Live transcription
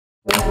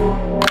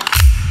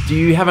Do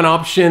you have an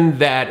option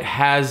that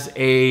has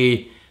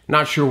a,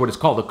 not sure what it's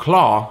called, a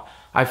claw?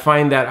 I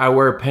find that I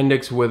wear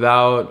appendix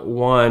without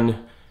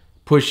one,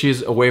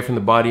 pushes away from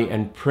the body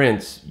and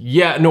prints.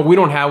 Yeah, no, we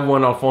don't have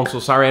one, Alfonso,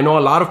 sorry. I know a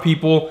lot of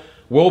people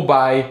will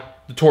buy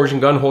the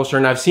torsion gun holster,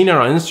 and I've seen it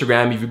on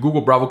Instagram. If you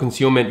Google Bravo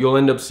Concealment, you'll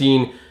end up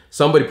seeing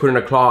somebody put in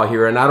a claw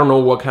here, and I don't know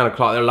what kind of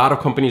claw. A lot of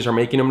companies are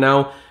making them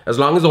now. As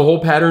long as the hole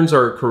patterns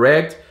are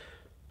correct,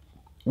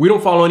 we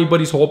don't follow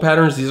anybody's hole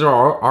patterns. These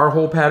are our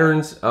hole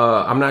patterns.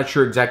 I'm not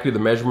sure exactly the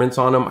measurements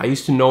on them. I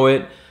used to know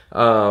it.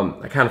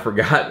 I kind of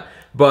forgot.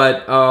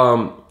 But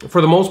for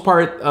the most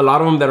part, a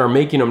lot of them that are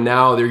making them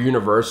now, they're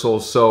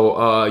universal.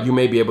 So you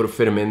may be able to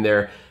fit them in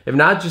there. If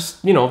not,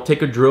 just, you know,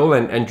 take a drill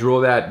and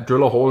drill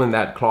a hole in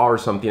that claw or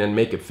something and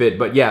make it fit.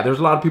 But yeah, there's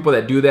a lot of people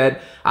that do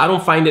that. I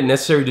don't find it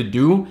necessary to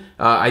do.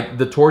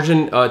 The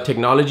torsion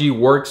technology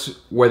works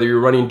whether you're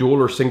running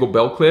dual or single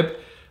belt clip.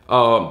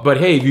 But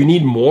hey, if you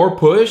need more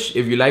push,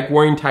 if you like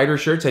wearing tighter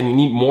shirts and you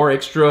need more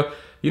extra,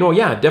 you know,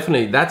 yeah,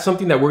 definitely. That's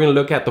something that we're gonna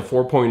look at the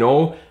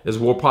 4.0 is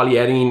we'll probably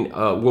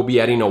we'll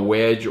be adding a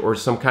wedge or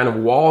some kind of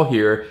wall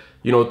here,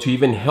 you know, to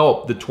even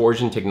help the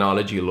torsion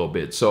technology a little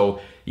bit.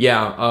 So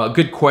yeah,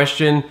 good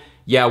question.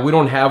 Yeah, we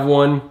don't have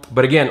one,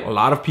 but again, a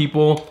lot of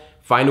people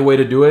find a way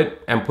to do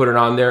it and put it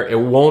on there. It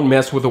won't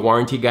mess with the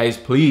warranty, guys.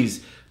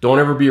 Please don't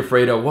ever be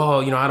afraid of,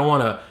 well, you know, I don't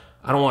want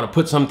to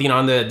put something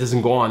on that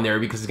doesn't go on there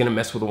because it's going to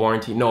mess with the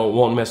warranty. No, it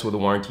won't mess with the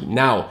warranty.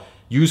 Now,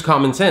 use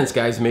common sense,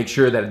 guys. Make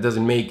sure that it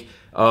doesn't make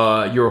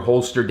your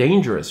holster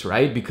dangerous,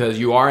 right? Because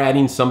you are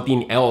adding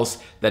something else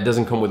that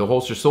doesn't come with a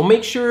holster. So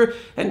make sure,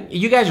 and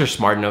you guys are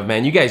smart enough,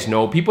 man. You guys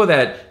know, people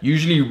that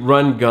usually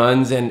run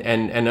guns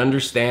and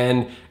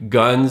understand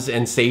guns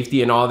and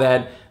safety and all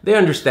that, they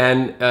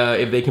understand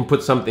if they can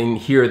put something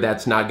here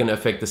that's not gonna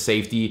affect the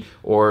safety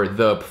or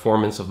the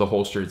performance of the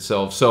holster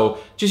itself. So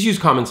just use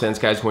common sense,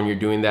 guys, when you're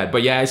doing that.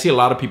 But yeah, I see a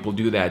lot of people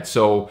do that.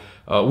 So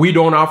we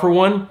don't offer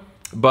one,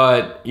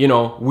 but you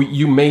know,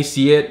 you may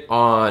see it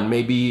on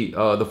maybe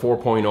the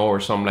 4.0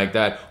 or something like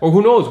that. Or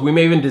who knows, we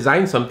may even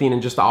design something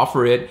and just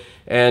offer it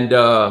and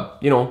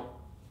you know,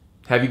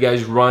 have you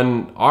guys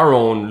run our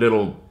own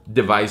little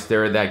device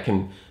there that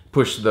can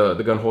push the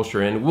gun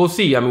holster in. We'll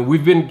see. I mean,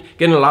 we've been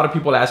getting a lot of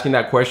people asking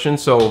that question,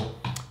 so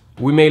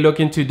we may look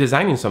into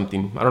designing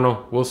something. I don't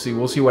know. We'll see.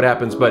 We'll see what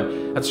happens.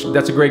 But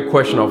that's a great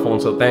question,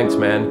 Alfonso. Thanks,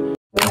 man.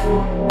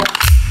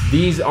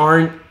 These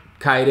aren't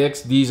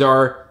Kydex. These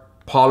are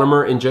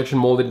polymer injection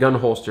molded gun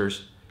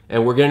holsters,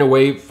 and we're getting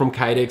away from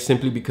Kydex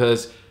simply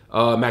because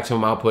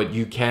maximum output.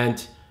 You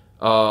can't,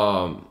 you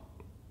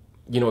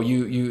know,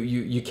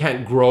 you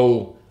can't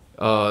grow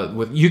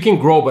with. You can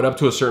grow, but up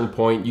to a certain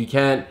point. You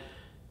can't.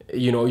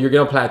 You know, you're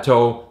gonna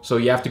plateau, so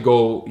you have to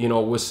go, you know,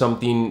 with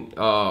something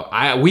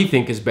we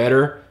think is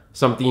better,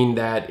 something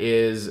that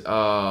is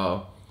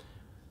that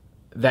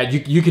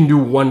you can do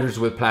wonders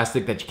with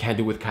plastic that you can't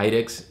do with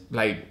Kydex.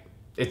 Like,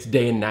 it's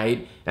day and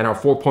night, and our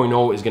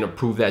 4.0 is gonna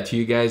prove that to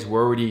you guys.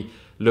 We're already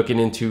looking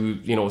into,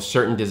 you know,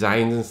 certain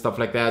designs and stuff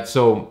like that.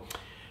 So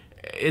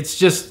it's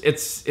just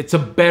it's a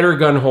better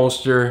gun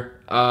holster,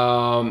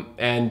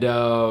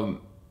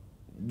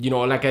 you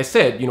know, like I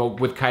said, you know,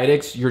 with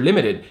Kydex, you're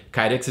limited.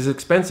 Kydex is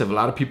expensive. A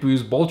lot of people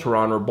use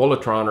Boltron or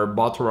Bolotron or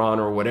Bolteron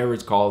or whatever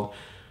it's called.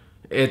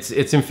 It's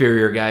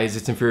inferior, guys.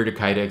 It's inferior to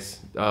Kydex,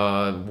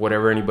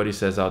 whatever anybody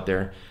says out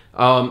there.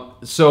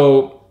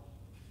 So,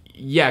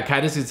 yeah,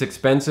 Kydex is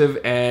expensive,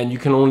 and you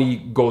can only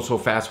go so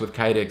fast with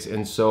Kydex.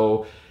 And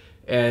so,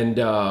 you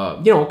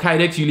know,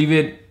 Kydex, you leave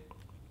it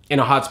in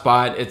a hot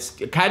spot.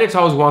 Kydex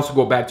always wants to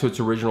go back to its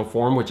original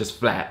form, which is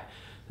flat.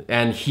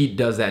 And heat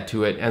does that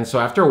to it, and so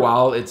after a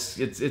while it's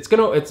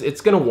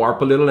gonna warp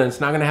a little, and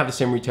it's not gonna have the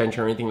same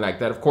retention or anything like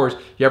that. Of course,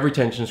 you have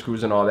retention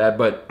screws and all that,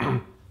 but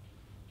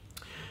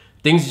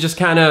things just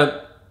kind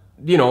of,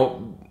 you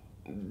know,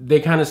 they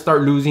kind of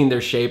start losing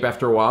their shape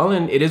after a while,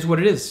 and it is what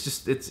it is. It's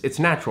just it's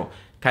natural.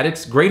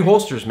 Kydex, great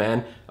holsters,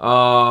 man,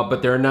 but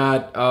they're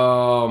not.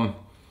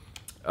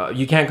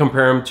 You can't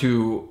compare them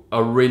to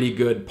a really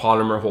good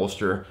polymer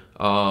holster.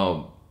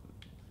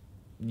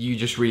 You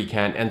just really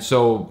can't. And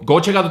so go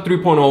check out the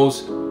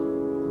 3.0s,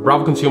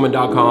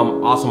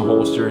 bravoconcealment.com, awesome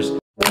holsters.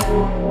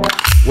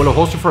 Will a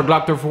holster for a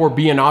Glock 34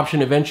 be an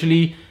option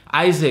eventually?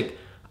 Isaac,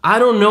 I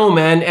don't know,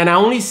 man. And I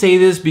only say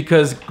this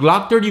because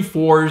Glock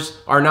 34s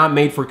are not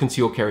made for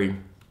concealed carry.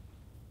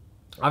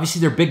 Obviously,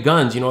 they're big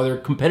guns, you know, they're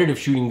competitive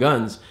shooting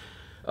guns.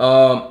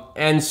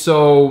 And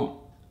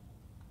so,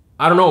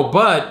 I don't know,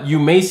 but you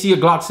may see a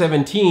Glock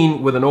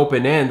 17 with an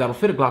open end that'll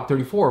fit a Glock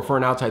 34 for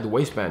an outside the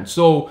waistband.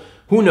 So,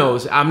 who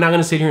knows? I'm not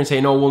gonna sit here and say,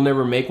 no, we'll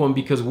never make one,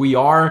 because we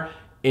are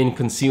in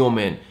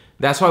concealment.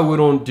 That's why we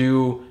don't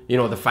do, you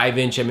know, the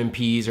 5-inch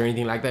MMPs or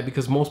anything like that,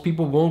 because most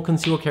people won't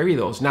conceal carry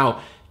those.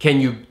 Now, can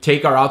you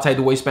take our outside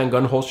the waistband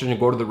gun holsters and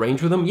go to the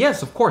range with them?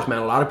 Yes, of course, man.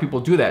 A lot of people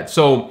do that.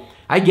 So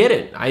I get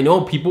it. I know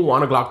people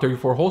want a Glock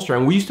 34 holster,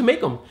 and we used to make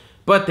them,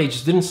 but they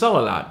just didn't sell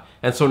a lot.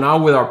 And so now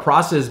with our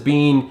process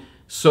being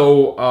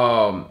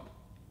so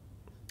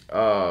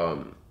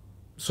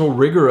so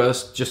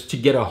rigorous just to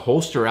get a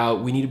holster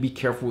out. We need to be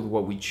careful with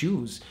what we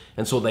choose.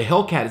 And so the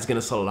Hellcat is going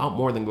to sell a lot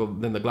more than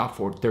the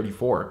Glock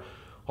 34.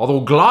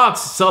 Although Glocks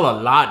sell a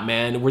lot,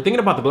 man. We're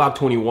thinking about the Glock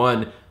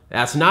 21.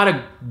 That's not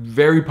a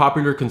very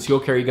popular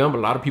concealed carry gun, but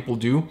a lot of people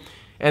do.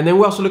 And then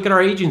we also look at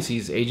our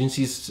agencies.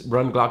 Agencies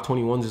run Glock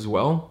 21s as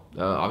well.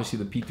 Obviously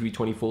the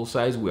P320 full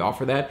size, we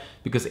offer that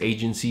because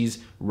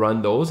agencies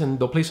run those and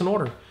they'll place an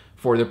order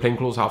for their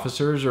plainclothes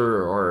officers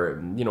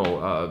or you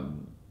know,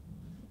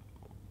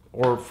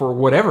 or for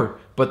whatever.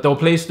 But they'll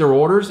place their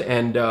orders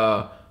and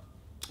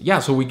yeah,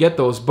 so we get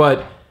those.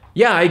 But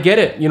yeah, I get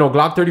it. You know,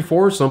 Glock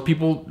 34, some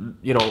people,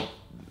 you know,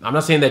 I'm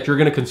not saying that you're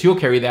gonna conceal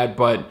carry that,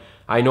 but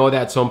I know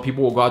that some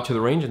people will go out to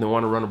the range and they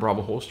want to run a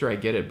Bravo holster. I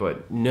get it,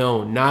 but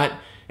no, not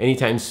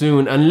anytime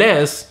soon,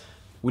 unless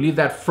we leave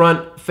that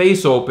front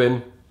face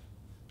open.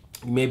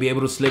 You may be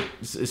able to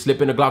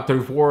slip in a Glock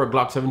 34 or a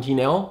Glock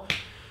 17L,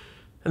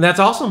 and that's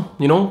awesome.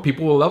 You know,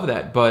 people will love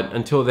that. But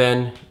until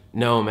then,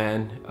 no,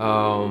 man.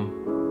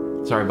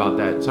 Sorry about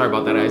that. Sorry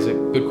about that, Isaac.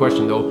 Good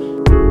question though.